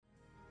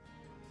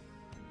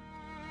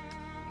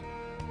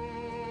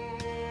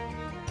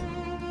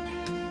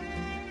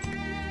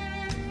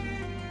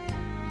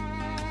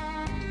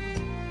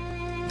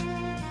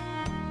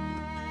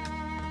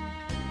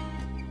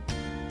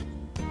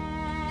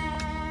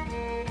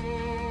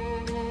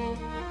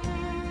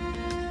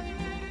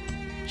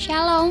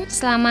Shalom,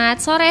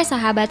 selamat sore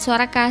sahabat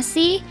suara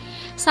kasih.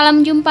 Salam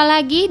jumpa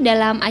lagi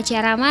dalam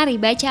acara Mari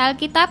Baca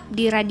Alkitab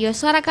di Radio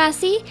Suara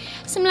Kasih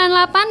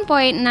 98.6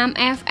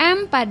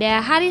 FM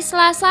pada hari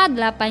Selasa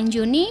 8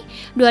 Juni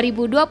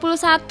 2021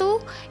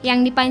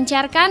 yang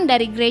dipancarkan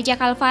dari Gereja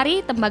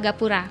Kalvari,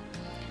 Tembagapura.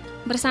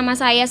 Bersama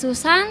saya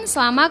Susan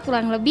selama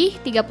kurang lebih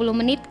 30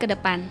 menit ke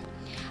depan.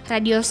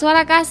 Radio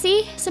Suara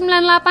Kasih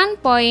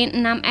 98.6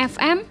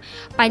 FM,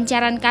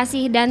 pancaran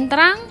kasih dan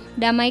terang,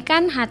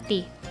 damaikan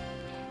hati.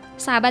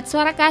 Sahabat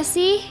Suara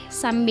Kasih,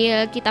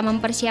 sambil kita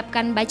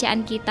mempersiapkan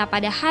bacaan kita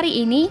pada hari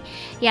ini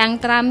yang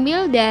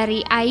terambil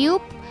dari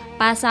Ayub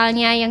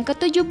pasalnya yang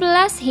ke-17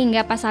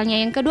 hingga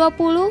pasalnya yang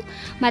ke-20,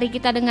 mari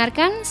kita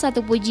dengarkan satu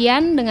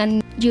pujian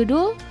dengan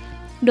judul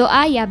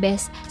Doa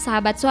Yabes.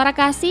 Sahabat Suara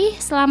Kasih,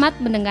 selamat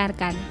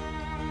mendengarkan.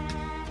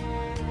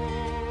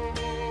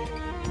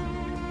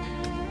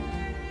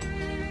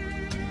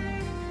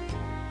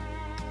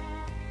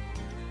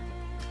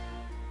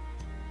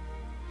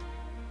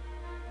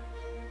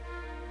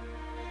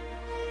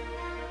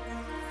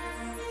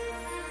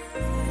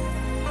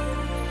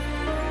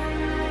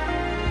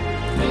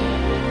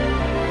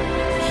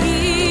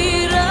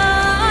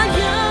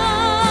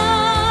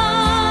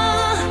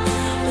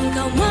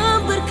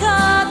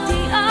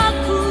 Memberkati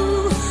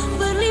aku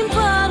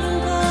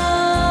berlimpah-limpah.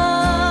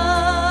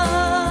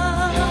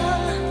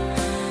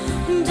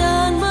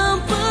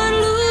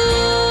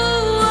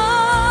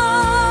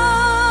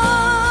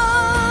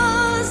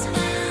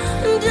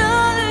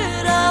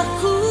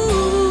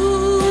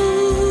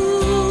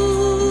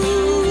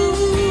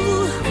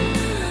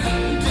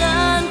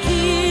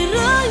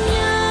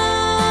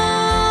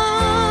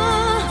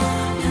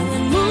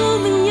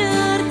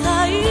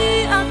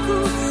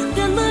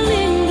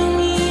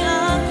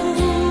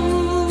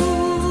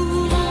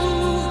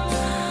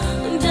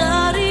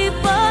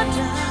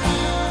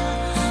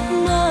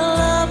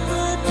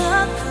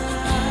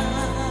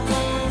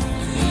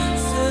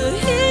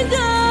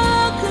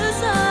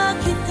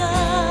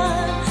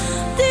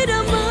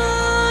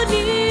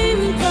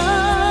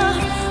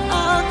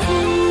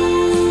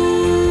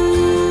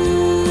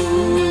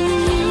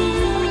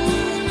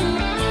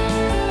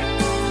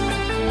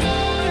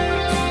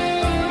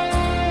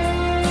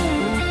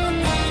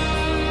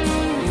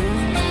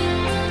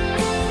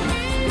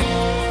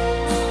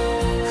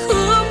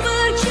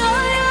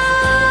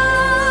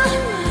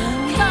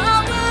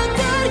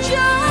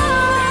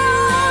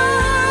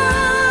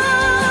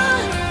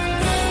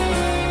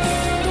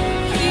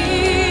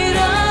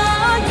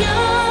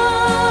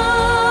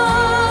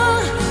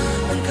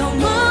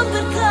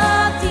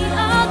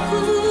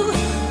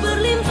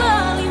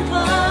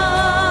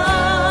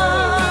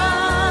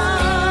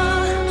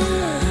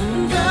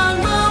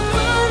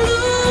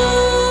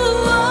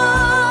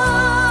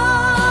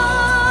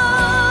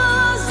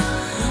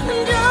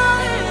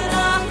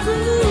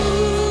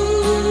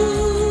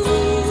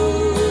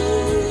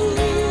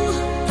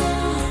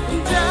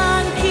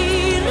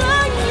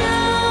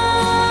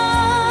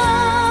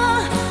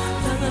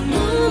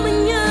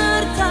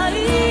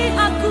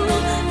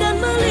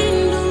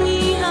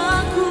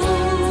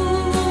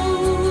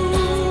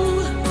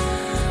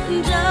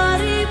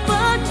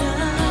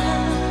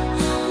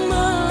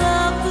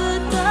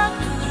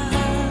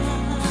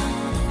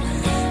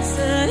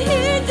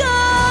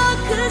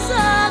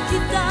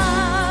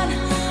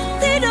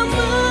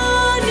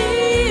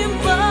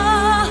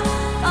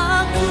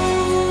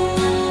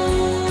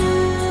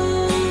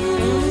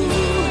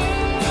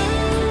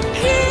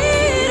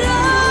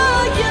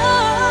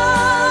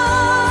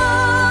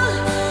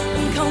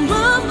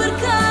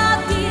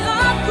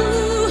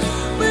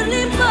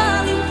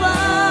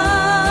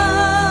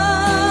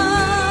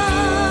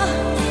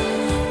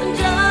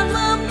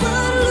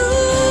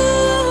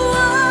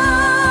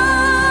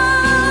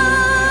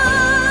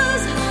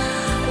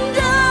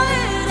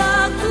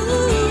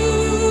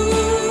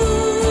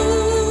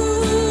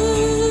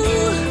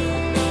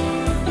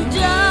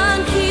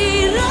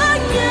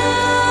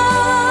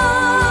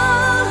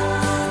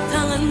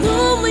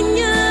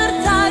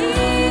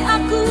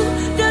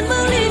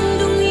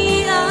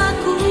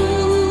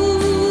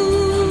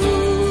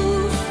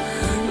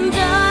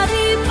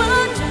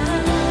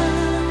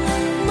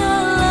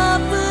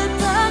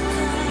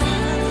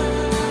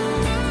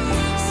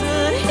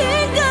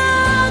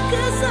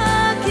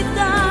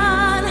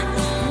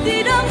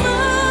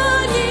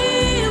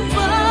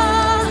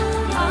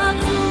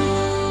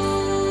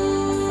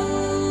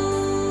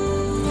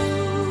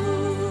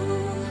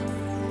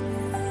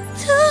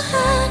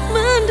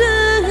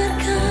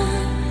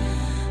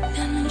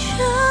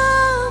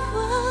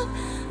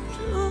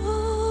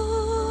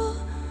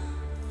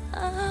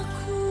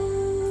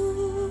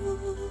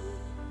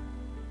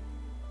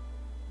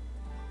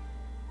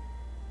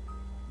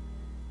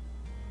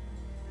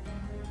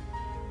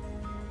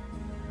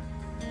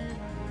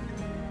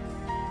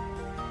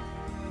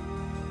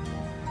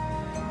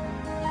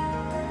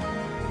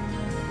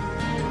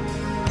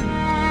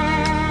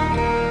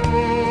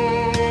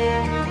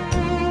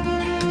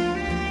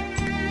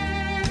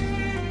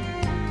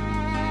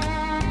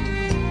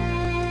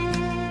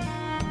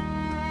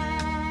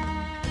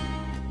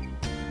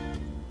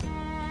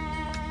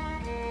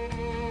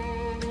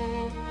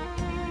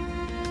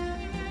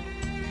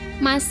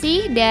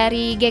 masih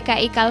dari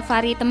GKI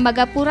Kalvari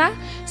Tembagapura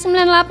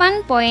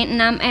 98.6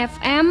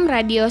 FM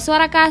Radio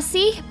Suara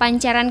Kasih,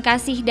 Pancaran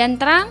Kasih dan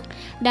Terang,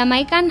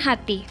 Damaikan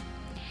Hati.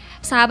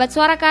 Sahabat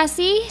Suara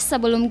Kasih,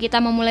 sebelum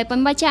kita memulai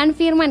pembacaan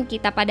firman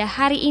kita pada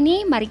hari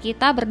ini, mari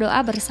kita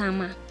berdoa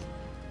bersama.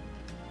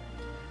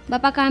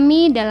 Bapa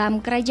kami dalam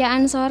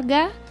kerajaan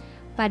sorga,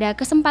 pada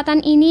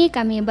kesempatan ini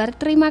kami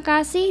berterima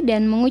kasih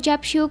dan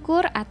mengucap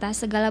syukur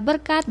atas segala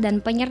berkat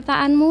dan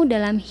penyertaan-Mu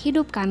dalam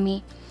hidup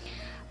kami.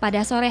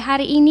 Pada sore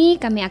hari ini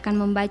kami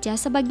akan membaca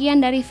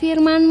sebagian dari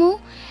firman-Mu.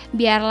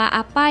 Biarlah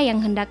apa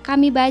yang hendak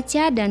kami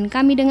baca dan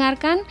kami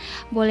dengarkan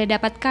boleh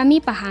dapat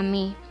kami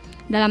pahami.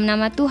 Dalam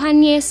nama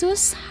Tuhan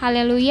Yesus,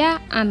 haleluya,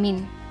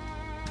 amin.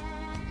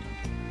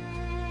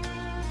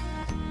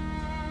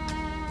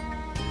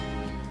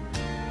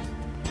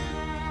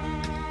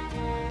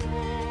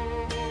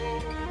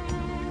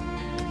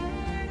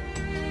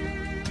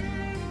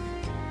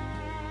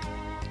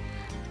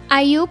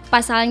 Ayub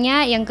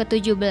pasalnya yang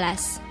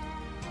ke-17.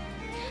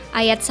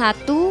 Ayat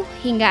 1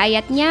 hingga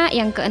ayatnya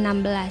yang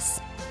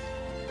ke-16.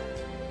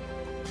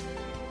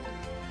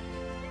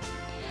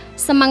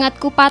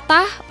 Semangatku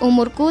patah,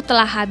 umurku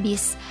telah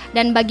habis,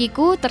 dan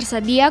bagiku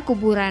tersedia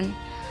kuburan.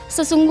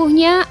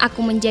 Sesungguhnya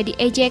aku menjadi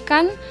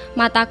ejekan,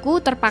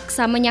 mataku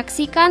terpaksa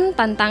menyaksikan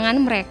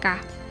tantangan mereka.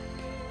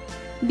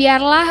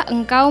 Biarlah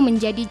engkau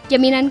menjadi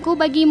jaminanku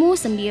bagimu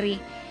sendiri.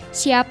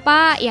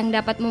 Siapa yang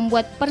dapat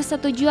membuat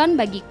persetujuan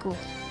bagiku?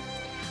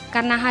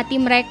 Karena hati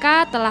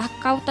mereka telah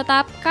kau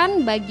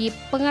tetapkan bagi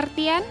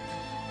pengertian,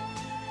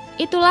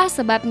 itulah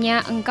sebabnya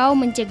engkau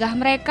mencegah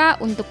mereka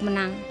untuk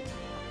menang.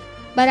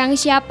 Barang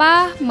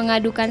siapa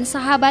mengadukan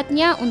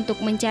sahabatnya untuk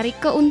mencari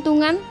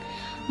keuntungan,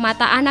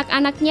 mata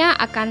anak-anaknya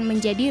akan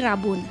menjadi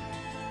rabun.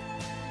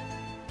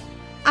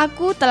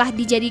 Aku telah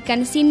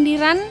dijadikan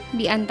sindiran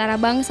di antara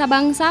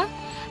bangsa-bangsa,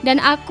 dan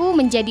aku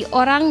menjadi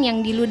orang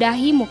yang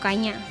diludahi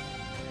mukanya.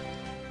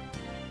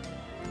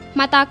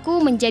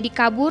 Mataku menjadi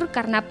kabur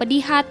karena pedih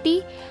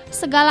hati,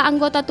 segala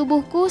anggota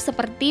tubuhku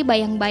seperti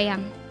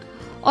bayang-bayang.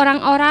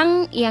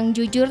 Orang-orang yang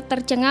jujur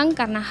tercengang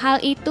karena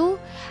hal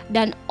itu,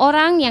 dan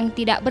orang yang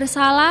tidak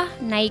bersalah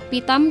naik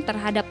pitam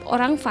terhadap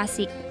orang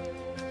fasik.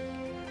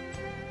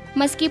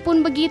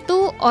 Meskipun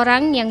begitu,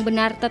 orang yang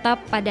benar tetap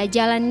pada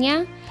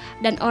jalannya,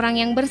 dan orang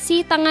yang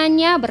bersih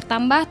tangannya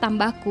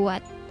bertambah-tambah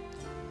kuat.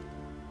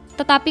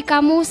 Tetapi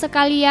kamu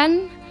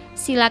sekalian,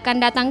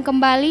 silakan datang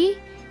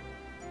kembali.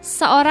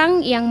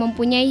 Seorang yang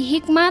mempunyai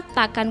hikmat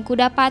takkan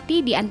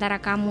kudapati di antara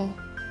kamu.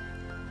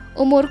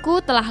 Umurku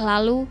telah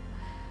lalu,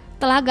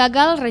 telah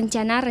gagal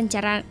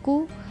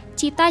rencana-rencanaku,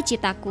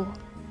 cita-citaku.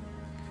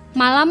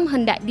 Malam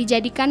hendak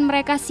dijadikan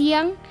mereka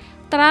siang,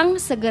 terang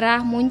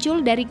segera muncul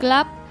dari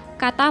gelap,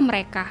 kata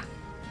mereka.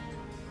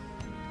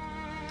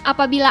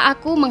 Apabila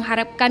aku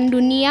mengharapkan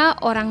dunia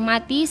orang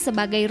mati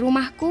sebagai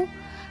rumahku,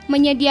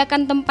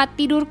 menyediakan tempat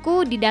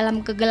tidurku di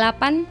dalam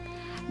kegelapan,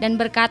 dan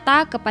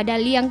berkata kepada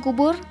liang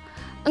kubur,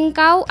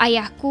 engkau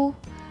ayahku,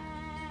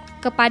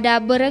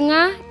 kepada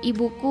berengah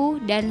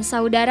ibuku dan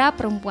saudara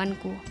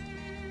perempuanku.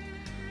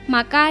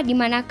 Maka di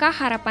manakah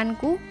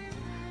harapanku?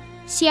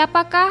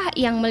 Siapakah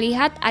yang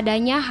melihat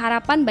adanya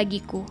harapan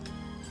bagiku?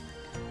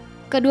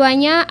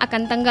 Keduanya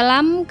akan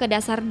tenggelam ke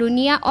dasar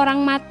dunia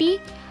orang mati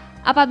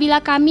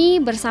apabila kami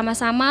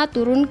bersama-sama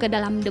turun ke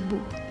dalam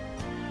debu.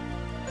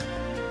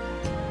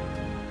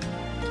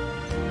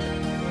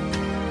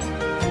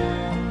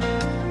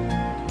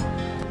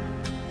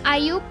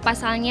 Ayub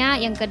pasalnya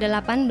yang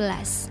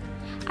ke-18,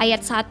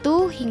 ayat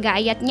 1 hingga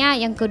ayatnya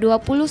yang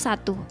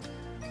ke-21.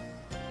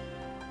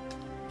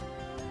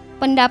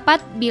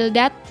 Pendapat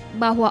Bildad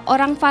bahwa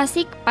orang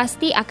fasik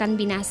pasti akan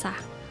binasa.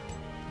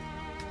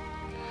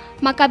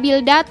 Maka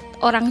Bildad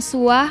orang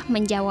Suah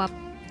menjawab,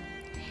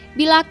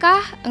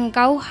 bilakah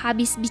engkau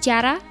habis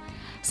bicara?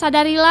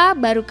 Sadarilah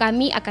baru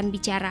kami akan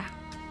bicara.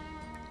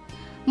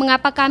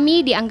 Mengapa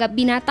kami dianggap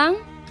binatang?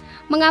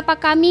 Mengapa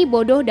kami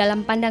bodoh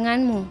dalam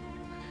pandanganmu?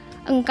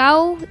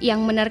 Engkau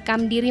yang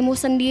menerkam dirimu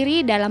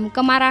sendiri dalam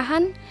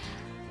kemarahan,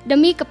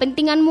 demi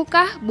kepentinganmu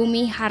kah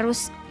bumi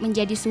harus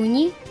menjadi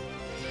sunyi,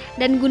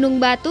 dan gunung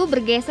batu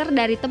bergeser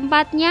dari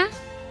tempatnya?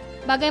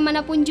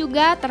 Bagaimanapun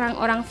juga terang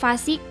orang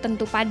fasik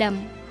tentu padam,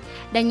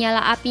 dan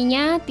nyala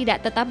apinya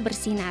tidak tetap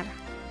bersinar.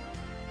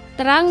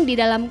 Terang di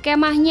dalam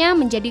kemahnya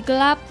menjadi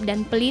gelap,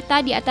 dan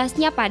pelita di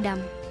atasnya padam.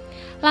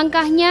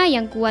 Langkahnya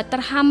yang kuat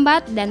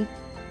terhambat, dan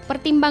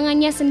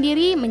pertimbangannya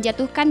sendiri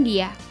menjatuhkan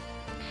dia.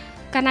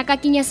 Karena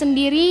kakinya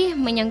sendiri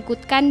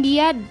menyangkutkan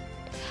dia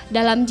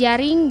dalam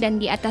jaring,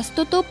 dan di atas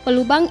tutup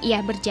pelubang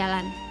ia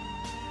berjalan.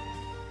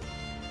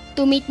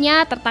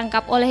 Tumitnya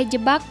tertangkap oleh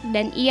jebak,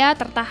 dan ia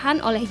tertahan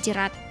oleh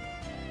jerat.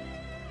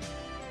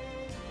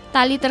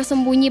 Tali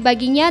tersembunyi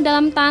baginya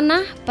dalam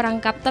tanah,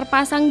 perangkap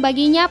terpasang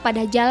baginya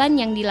pada jalan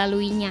yang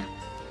dilaluinya.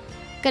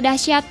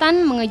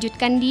 Kedahsyatan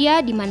mengejutkan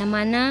dia di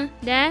mana-mana,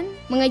 dan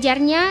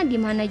mengejarnya di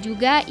mana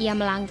juga ia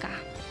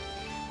melangkah.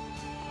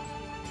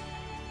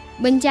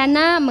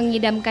 Bencana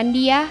mengidamkan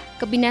dia,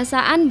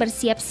 kebinasaan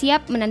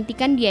bersiap-siap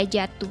menantikan dia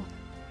jatuh.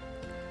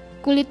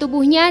 Kulit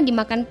tubuhnya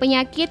dimakan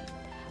penyakit,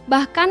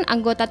 Bahkan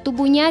anggota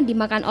tubuhnya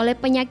dimakan oleh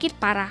penyakit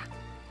parah.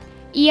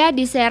 Ia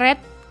diseret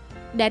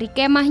dari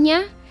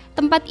kemahnya,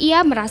 tempat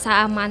ia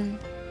merasa aman,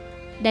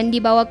 dan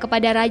dibawa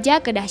kepada raja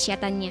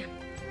kedahsyatannya.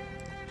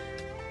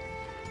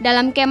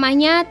 Dalam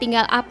kemahnya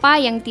tinggal apa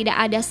yang tidak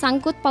ada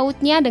sangkut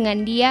pautnya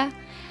dengan dia.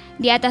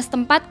 Di atas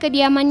tempat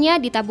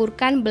kediamannya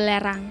ditaburkan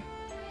belerang.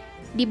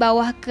 Di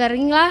bawah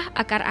keringlah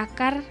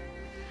akar-akar,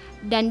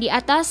 dan di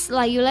atas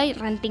layulai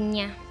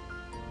rantingnya.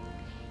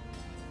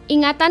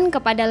 Ingatan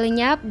kepada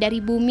lenyap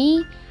dari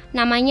bumi,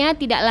 namanya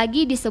tidak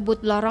lagi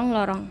disebut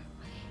lorong-lorong.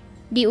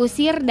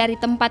 Diusir dari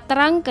tempat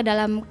terang ke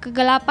dalam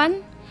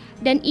kegelapan,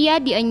 dan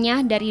ia dienyah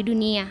dari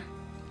dunia.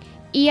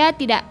 Ia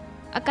tidak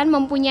akan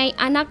mempunyai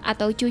anak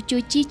atau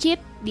cucu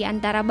cicit di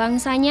antara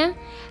bangsanya,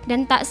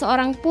 dan tak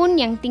seorang pun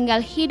yang tinggal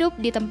hidup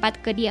di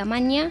tempat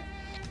kediamannya.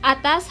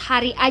 Atas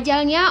hari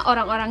ajalnya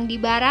orang-orang di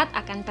barat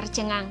akan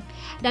tercengang,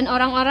 dan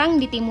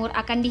orang-orang di timur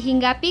akan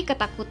dihinggapi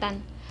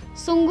ketakutan.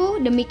 Sungguh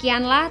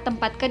demikianlah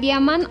tempat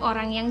kediaman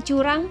orang yang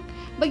curang,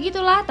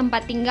 begitulah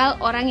tempat tinggal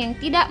orang yang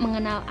tidak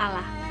mengenal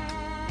Allah.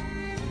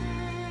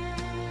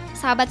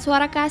 Sahabat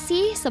Suara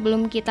Kasih,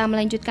 sebelum kita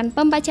melanjutkan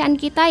pembacaan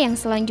kita yang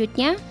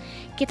selanjutnya,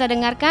 kita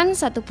dengarkan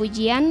satu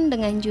pujian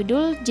dengan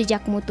judul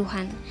Jejakmu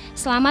Tuhan.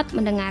 Selamat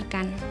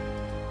mendengarkan.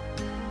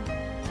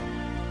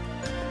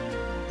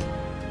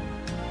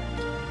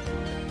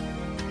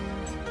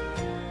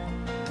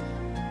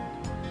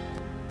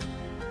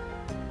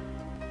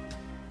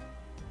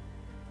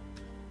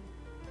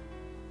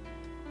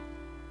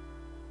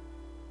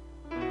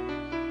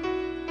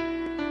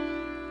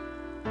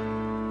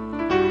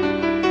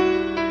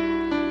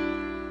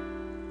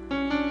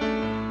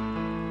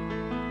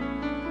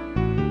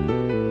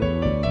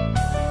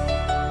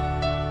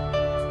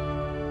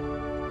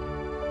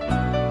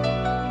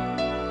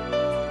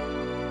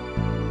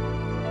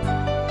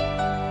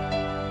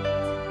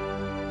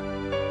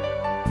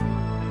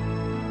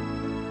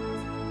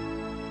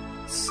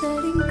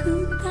 Sering ku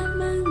tak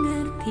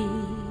mengerti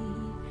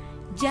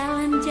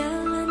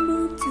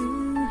jalan-jalan-Mu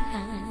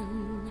Tuhan,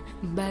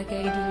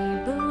 bagai di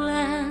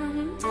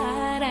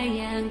belantara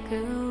yang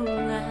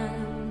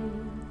kelam.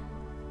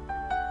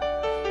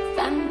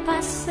 Tanpa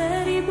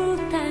seribu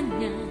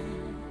tanya,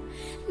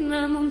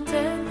 namun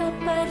tetap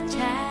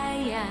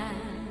percaya,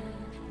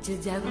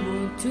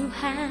 jejak-Mu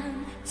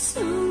Tuhan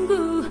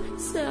sungguh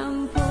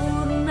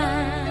sempurna.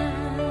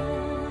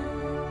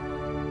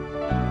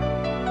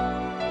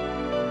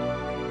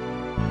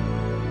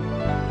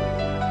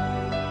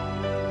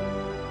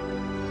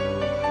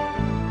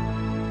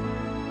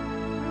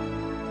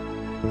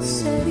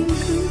 Sering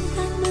ku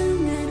tak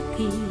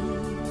mengerti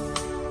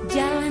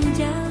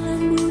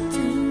jalan-jalan-Mu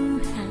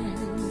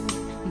Tuhan,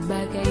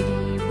 bagai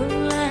di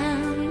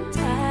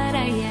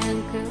belantara yang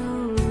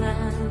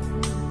kelam.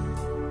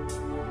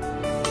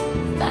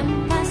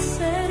 Tanpa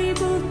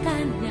seribu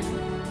tanya,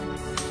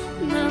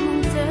 namun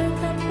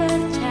tetap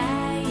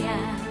percaya,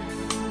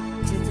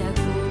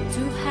 jejak-Mu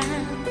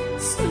Tuhan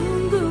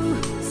sungguh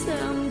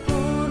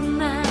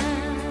sempurna.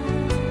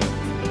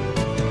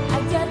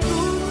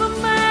 Ajarku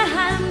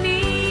memahami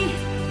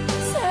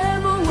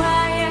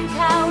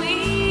Kau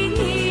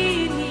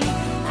ingini,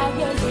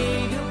 agar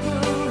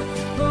hidupku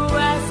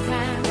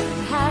puaskan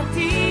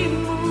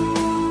hatimu.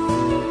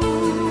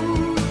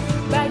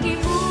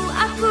 Bagimu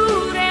aku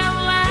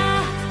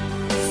rela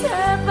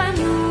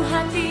sepenuh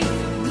hati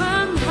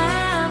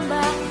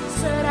menghamba,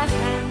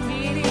 serahkan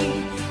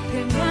diri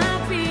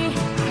genapi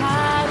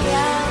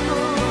karya-Mu.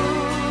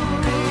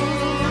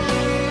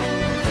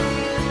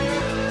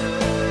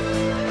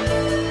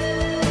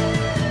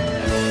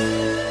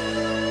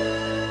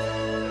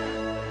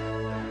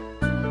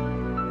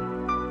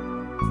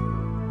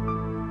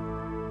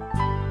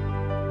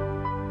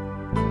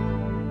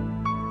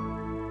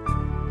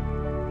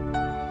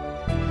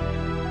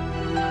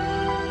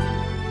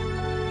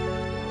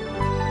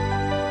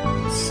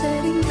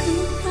 Sering ku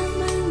tak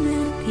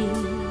mengerti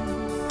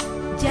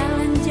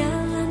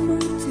jalan-jalan-Mu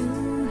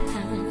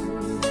Tuhan,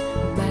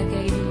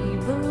 bagai di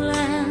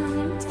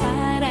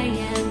belantara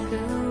yang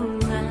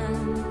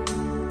kelam.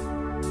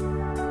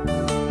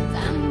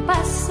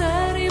 Tanpa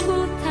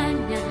seribu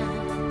tanya,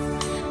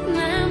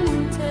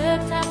 namun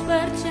tetap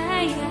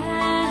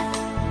percaya,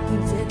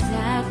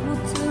 jejak-Mu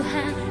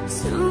Tuhan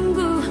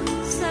sungguh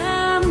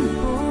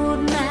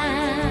sempurna.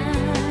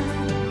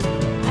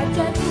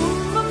 Ajarku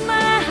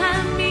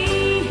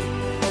memahami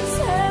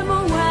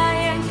semua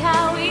yang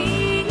Kau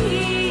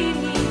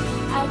ingini,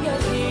 agar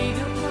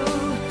hidupku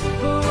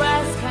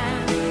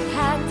puaskan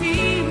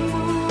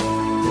hatimu.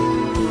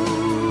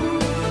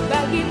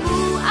 Bagimu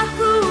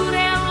aku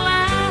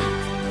rela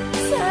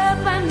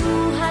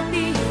sepenuh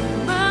hati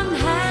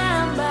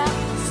menghamba,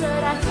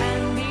 serahkan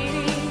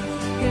diri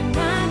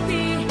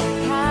genapi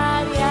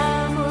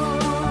karya-Mu.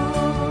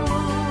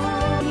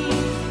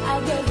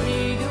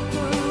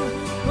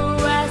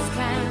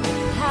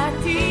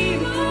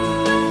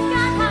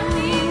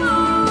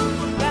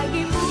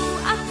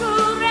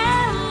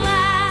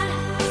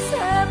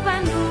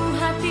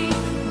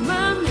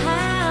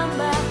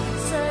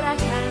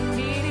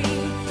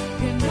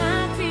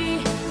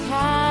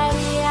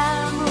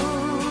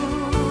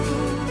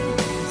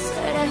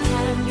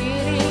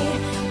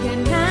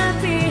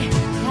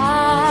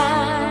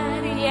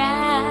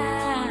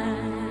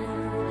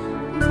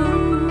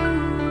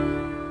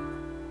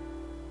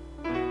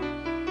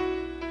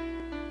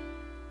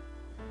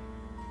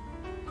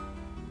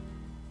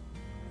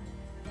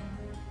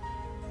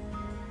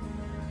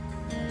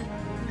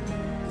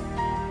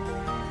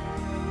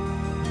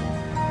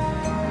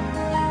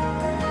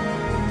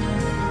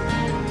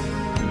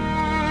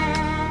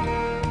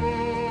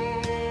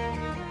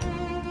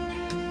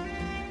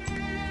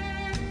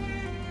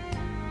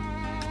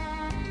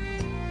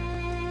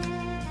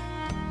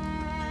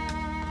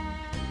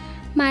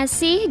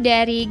 Masih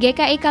dari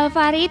GKI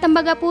Kalvari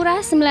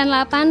Tembagapura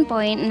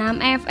 98.6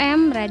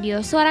 FM Radio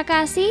Suara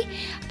Kasih,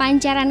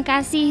 pancaran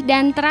kasih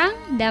dan terang,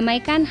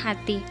 damaikan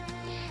hati.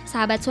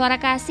 Sahabat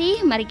Suara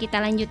Kasih, mari kita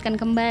lanjutkan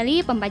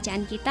kembali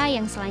pembacaan kita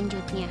yang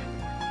selanjutnya.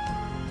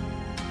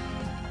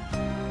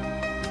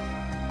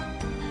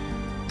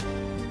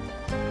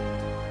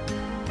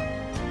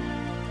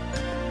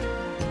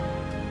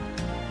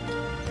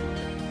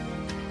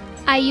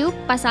 Ayub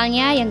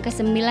pasalnya yang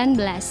ke-19,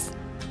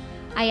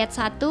 ayat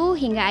 1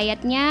 hingga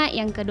ayatnya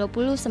yang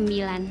ke-29.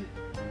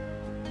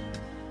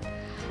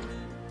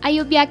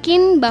 Ayub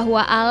yakin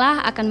bahwa Allah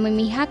akan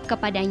memihak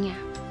kepadanya.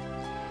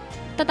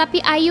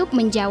 Tetapi Ayub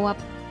menjawab,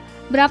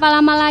 "Berapa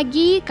lama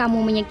lagi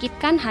kamu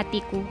menyakitkan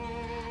hatiku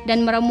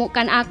dan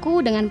meremukkan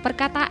aku dengan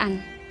perkataan?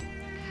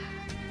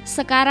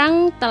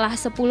 Sekarang telah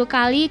 10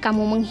 kali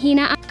kamu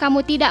menghina,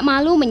 kamu tidak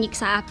malu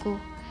menyiksa aku.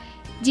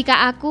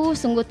 Jika aku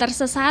sungguh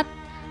tersesat,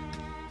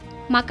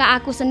 maka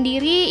aku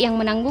sendiri yang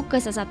menanggung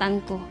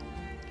kesesatanku.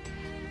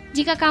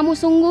 Jika kamu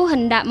sungguh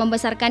hendak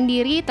membesarkan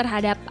diri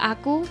terhadap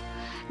aku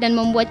dan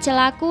membuat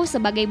celaku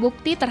sebagai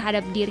bukti terhadap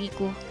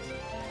diriku.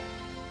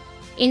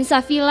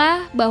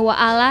 Insafilah bahwa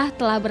Allah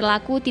telah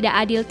berlaku tidak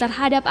adil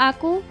terhadap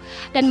aku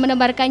dan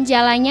menebarkan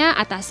jalannya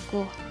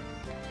atasku.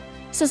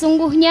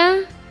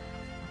 Sesungguhnya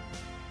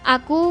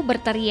aku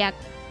berteriak,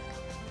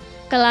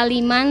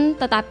 kelaliman,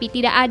 tetapi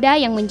tidak ada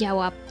yang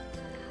menjawab.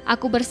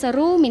 Aku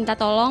berseru minta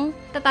tolong,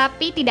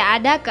 tetapi tidak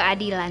ada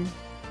keadilan.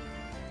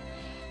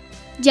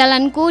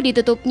 Jalanku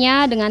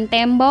ditutupnya dengan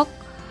tembok,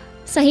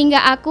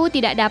 sehingga aku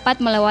tidak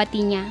dapat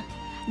melewatinya,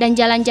 dan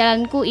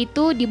jalan-jalanku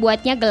itu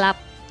dibuatnya gelap.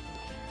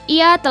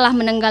 Ia telah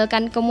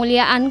menenggalkan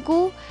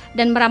kemuliaanku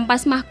dan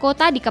merampas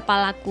mahkota di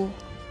kepalaku.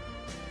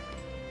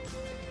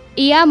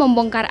 Ia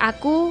membongkar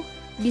aku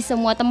di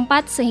semua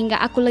tempat sehingga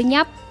aku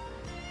lenyap,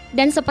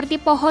 dan seperti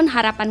pohon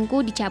harapanku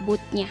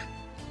dicabutnya.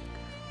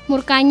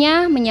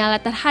 Murkanya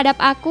menyala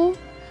terhadap aku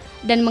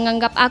dan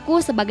menganggap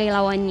aku sebagai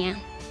lawannya.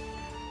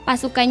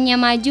 Pasukannya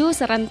maju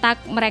serentak,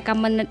 mereka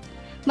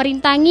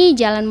merintangi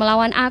jalan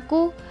melawan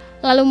aku,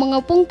 lalu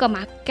mengepung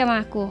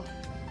kemahku.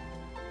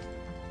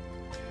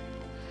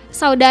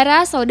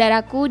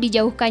 Saudara-saudaraku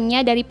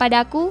dijauhkannya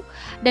daripadaku,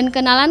 dan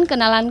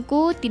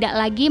kenalan-kenalanku tidak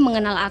lagi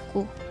mengenal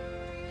aku.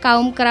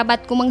 Kaum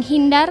kerabatku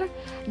menghindar,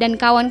 dan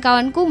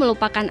kawan-kawanku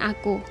melupakan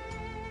aku.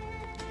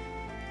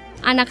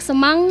 Anak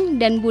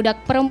semang dan budak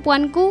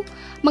perempuanku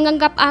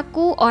menganggap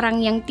aku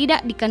orang yang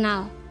tidak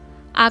dikenal.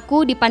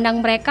 Aku dipandang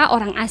mereka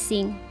orang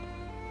asing.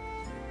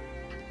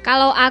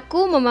 Kalau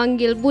aku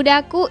memanggil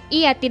budakku,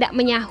 ia tidak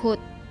menyahut.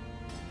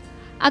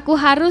 Aku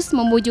harus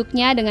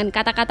membujuknya dengan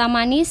kata-kata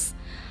manis.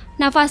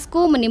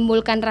 Nafasku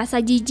menimbulkan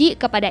rasa jijik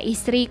kepada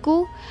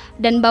istriku,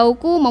 dan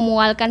bauku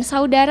memualkan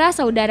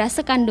saudara-saudara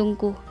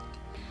sekandungku.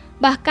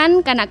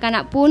 Bahkan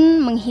kanak-kanak pun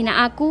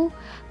menghina aku.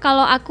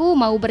 Kalau aku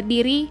mau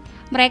berdiri,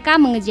 mereka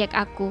mengejek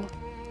aku.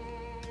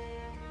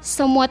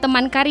 Semua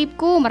teman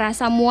karibku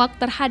merasa muak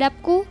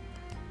terhadapku,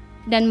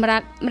 dan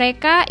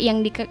mereka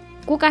yang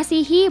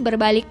kukasihi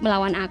berbalik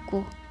melawan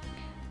aku.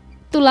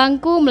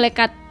 Tulangku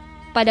melekat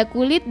pada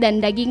kulit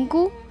dan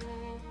dagingku,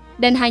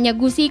 dan hanya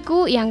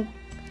gusiku yang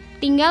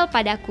tinggal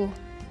padaku.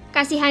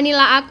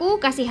 Kasihanilah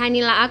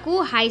aku,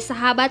 hai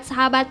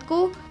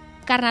sahabat-sahabatku,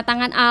 karena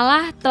tangan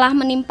Allah telah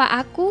menimpa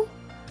aku.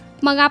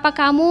 Mengapa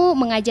kamu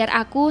mengajar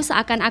aku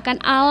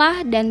seakan-akan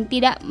Allah dan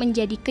tidak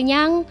menjadi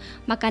kenyang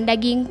makan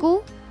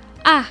dagingku?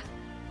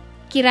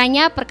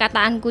 Kiranya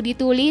perkataanku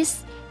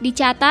ditulis,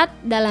 dicatat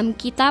dalam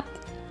kitab,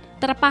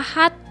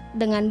 terpahat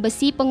dengan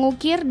besi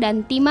pengukir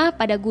dan timah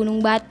pada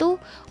gunung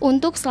batu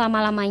untuk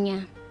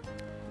selama-lamanya.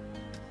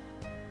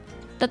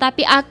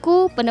 Tetapi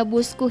aku,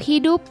 penebusku,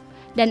 hidup,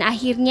 dan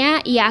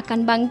akhirnya ia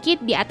akan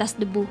bangkit di atas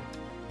debu.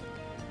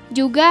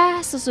 Juga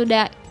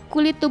sesudah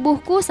kulit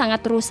tubuhku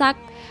sangat rusak,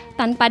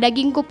 tanpa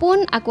dagingku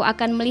pun aku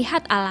akan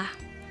melihat Allah.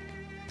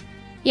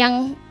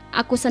 Yang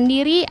aku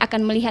sendiri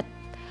akan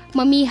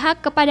memihak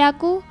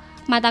kepadaku,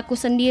 mataku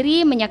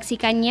sendiri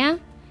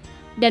menyaksikannya,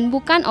 dan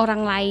bukan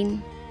orang lain.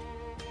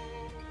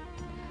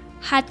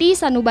 Hati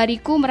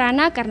sanubariku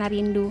merana karena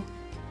rindu.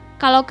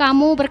 Kalau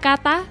kamu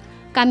berkata,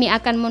 kami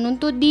akan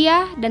menuntut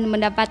dia dan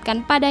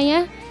mendapatkan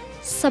padanya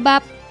sebab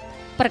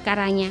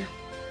perkaranya.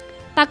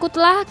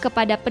 Takutlah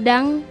kepada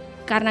pedang,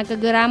 karena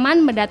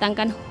kegeraman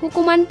mendatangkan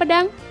hukuman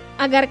pedang,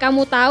 agar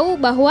kamu tahu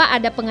bahwa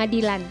ada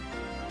pengadilan.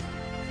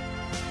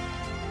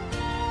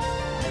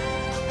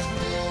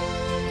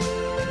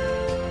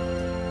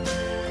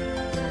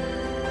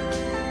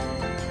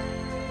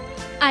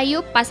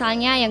 Ayub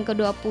pasalnya yang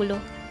ke-20.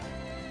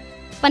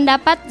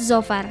 Pendapat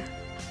Zofar,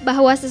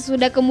 bahwa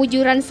sesudah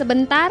kemujuran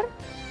sebentar,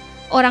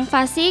 orang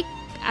fasik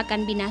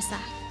akan binasa.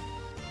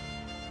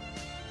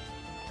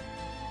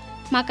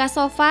 Maka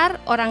Zofar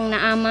orang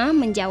Naamah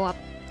menjawab,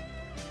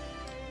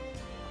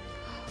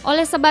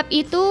 oleh sebab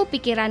itu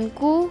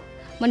pikiranku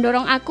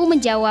mendorong aku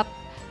menjawab,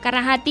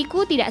 karena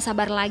hatiku tidak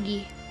sabar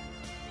lagi.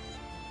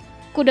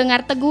 Ku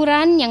dengar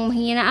teguran yang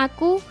menghina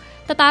aku,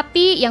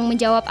 tetapi yang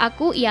menjawab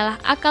aku ialah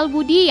akal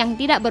budi yang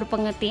tidak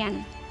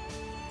berpengertian.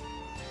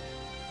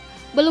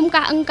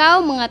 Belumkah engkau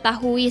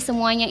mengetahui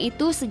semuanya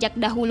itu sejak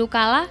dahulu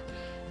kala,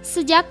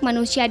 sejak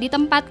manusia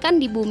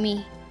ditempatkan di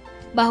bumi,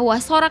 bahwa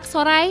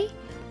sorak-sorai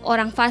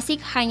orang fasik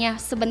hanya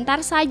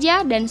sebentar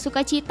saja dan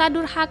sukacita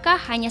durhaka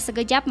hanya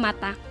sekejap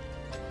mata.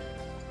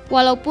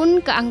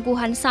 Walaupun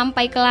keangkuhan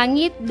sampai ke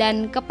langit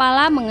dan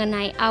kepala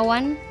mengenai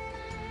awan,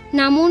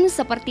 namun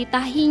seperti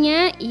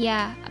tahinya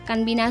ia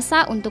akan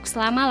binasa untuk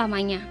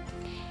selama-lamanya.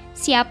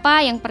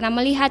 Siapa yang pernah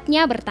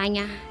melihatnya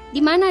bertanya,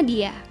 di mana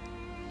dia?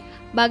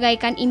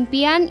 Bagaikan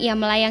impian ia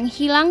melayang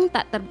hilang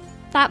tak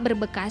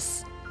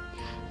berbekas.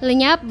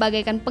 Lenyap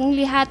bagaikan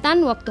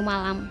penglihatan waktu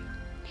malam.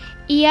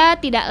 Ia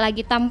tidak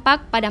lagi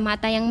tampak pada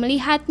mata yang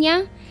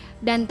melihatnya,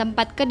 dan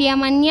tempat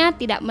kediamannya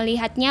tidak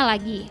melihatnya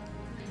lagi.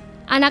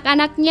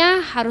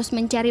 Anak-anaknya harus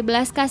mencari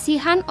belas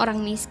kasihan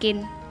orang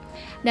miskin,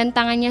 dan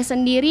tangannya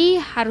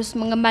sendiri harus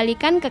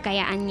mengembalikan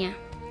kekayaannya.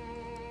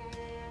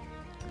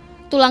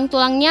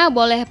 Tulang-tulangnya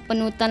boleh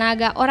penuh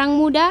tenaga orang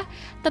muda,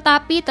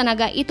 tetapi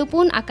tenaga itu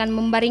pun akan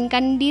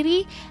membaringkan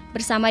diri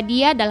bersama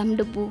dia dalam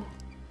debu.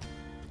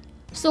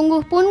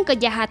 Sungguh pun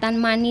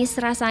kejahatan manis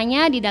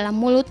rasanya di dalam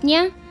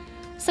mulutnya,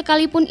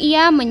 sekalipun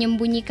ia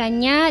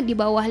menyembunyikannya di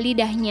bawah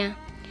lidahnya,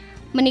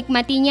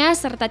 menikmatinya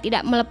serta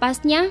tidak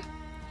melepasnya,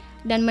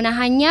 dan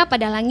menahannya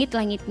pada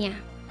langit-langitnya.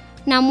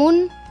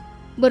 Namun,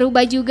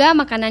 berubah juga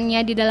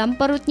makanannya di dalam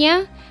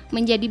perutnya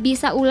menjadi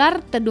bisa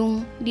ular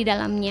tedung di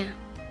dalamnya.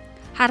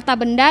 Harta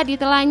benda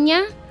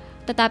ditelannya,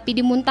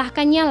 tetapi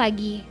dimuntahkannya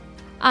lagi.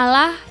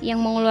 Allah yang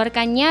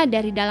mengeluarkannya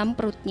dari dalam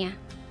perutnya.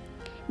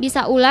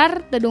 Bisa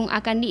ular tedung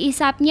akan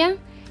diisapnya,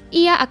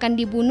 ia akan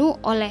dibunuh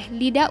oleh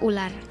lidah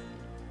ular.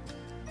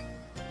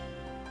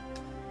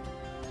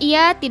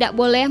 Ia tidak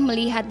boleh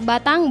melihat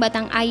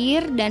batang-batang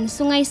air dan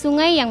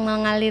sungai-sungai yang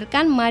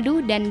mengalirkan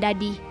madu dan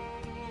dadi.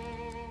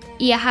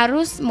 Ia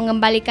harus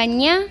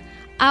mengembalikannya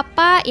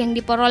apa yang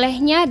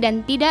diperolehnya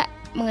dan tidak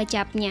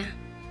mengecapnya.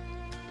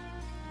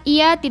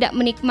 Ia tidak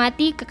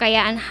menikmati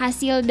kekayaan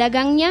hasil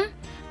dagangnya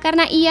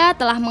karena ia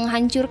telah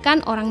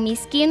menghancurkan orang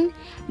miskin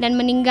dan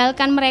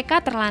meninggalkan mereka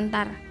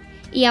terlantar.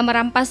 Ia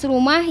merampas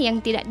rumah yang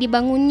tidak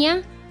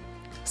dibangunnya.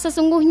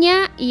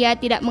 Sesungguhnya ia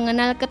tidak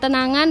mengenal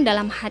ketenangan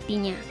dalam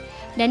hatinya,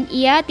 dan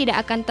ia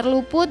tidak akan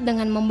terluput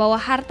dengan membawa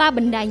harta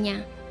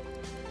bendanya.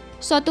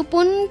 Suatu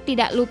pun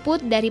tidak luput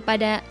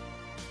daripada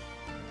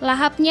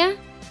lahapnya,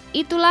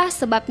 itulah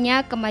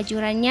sebabnya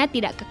kemajurannya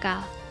tidak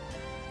kekal.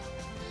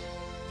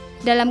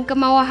 Dalam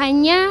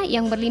kemawahannya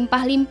yang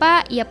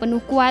berlimpah-limpah, ia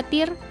penuh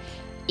khawatir,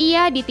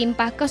 ia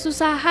ditimpa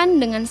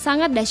kesusahan dengan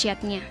sangat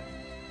dahsyatnya.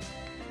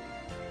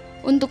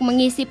 Untuk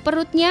mengisi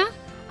perutnya,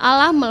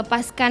 Allah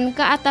melepaskan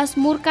ke atas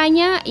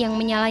murkanya yang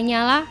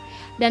menyala-nyala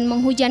dan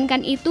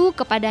menghujankan itu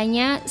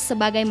kepadanya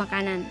sebagai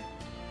makanan.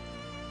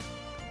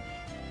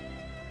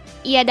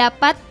 Ia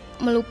dapat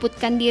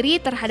meluputkan diri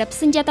terhadap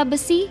senjata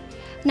besi,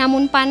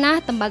 namun panah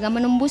tembaga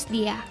menembus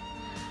dia.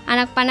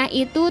 Anak panah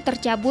itu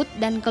tercabut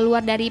dan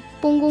keluar dari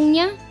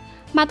punggungnya.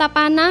 Mata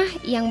panah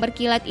yang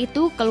berkilat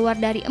itu keluar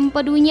dari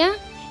empedunya.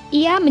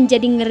 Ia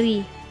menjadi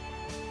ngeri.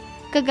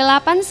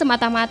 Kegelapan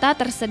semata-mata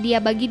tersedia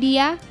bagi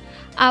dia.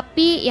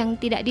 Api yang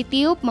tidak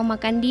ditiup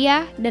memakan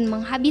dia dan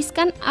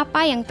menghabiskan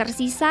apa yang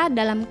tersisa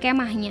dalam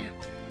kemahnya.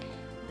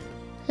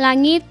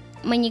 Langit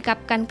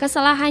menyikapkan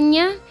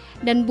kesalahannya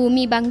dan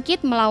bumi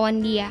bangkit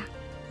melawan dia.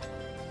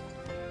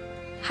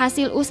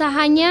 Hasil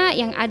usahanya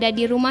yang ada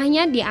di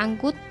rumahnya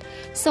diangkut,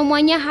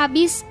 semuanya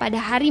habis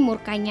pada hari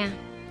murkanya.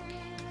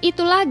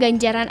 Itulah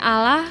ganjaran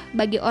Allah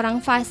bagi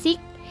orang fasik,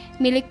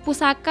 milik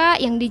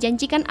pusaka yang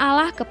dijanjikan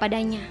Allah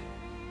kepadanya.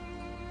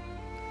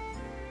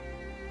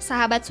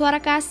 Sahabat Suara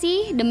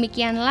Kasih,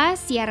 demikianlah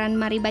siaran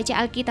Mari Baca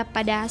Alkitab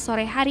pada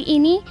sore hari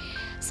ini.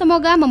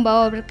 Semoga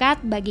membawa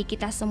berkat bagi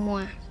kita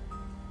semua.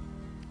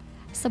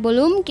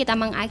 Sebelum kita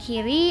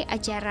mengakhiri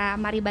acara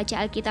Mari Baca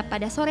Alkitab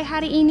pada sore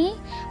hari ini,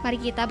 mari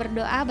kita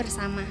berdoa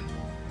bersama.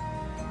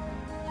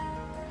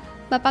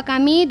 Bapa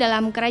kami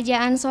dalam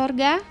kerajaan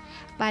sorga,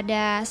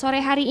 pada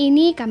sore hari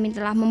ini kami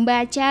telah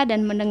membaca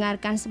dan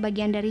mendengarkan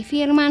sebagian dari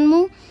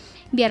firman-Mu.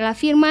 Biarlah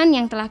firman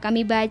yang telah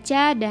kami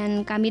baca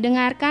dan kami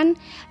dengarkan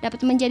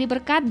dapat menjadi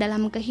berkat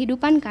dalam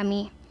kehidupan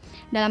kami.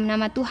 Dalam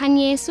nama Tuhan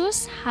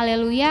Yesus,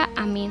 haleluya,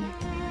 amin.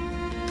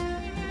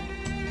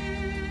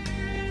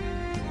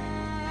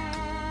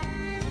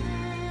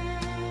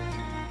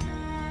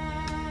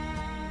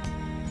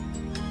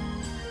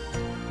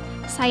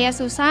 Saya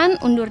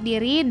Susan undur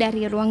diri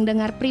dari ruang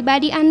dengar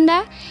pribadi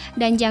Anda,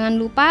 dan jangan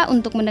lupa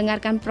untuk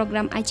mendengarkan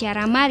program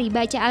acara Mari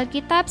Baca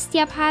Alkitab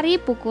setiap hari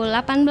pukul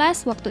 18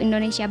 waktu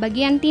Indonesia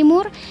bagian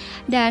Timur,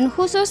 dan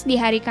khusus di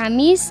hari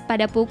Kamis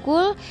pada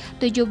pukul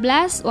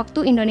 17 waktu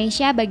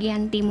Indonesia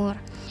bagian Timur.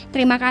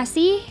 Terima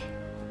kasih,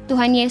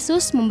 Tuhan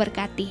Yesus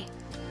memberkati.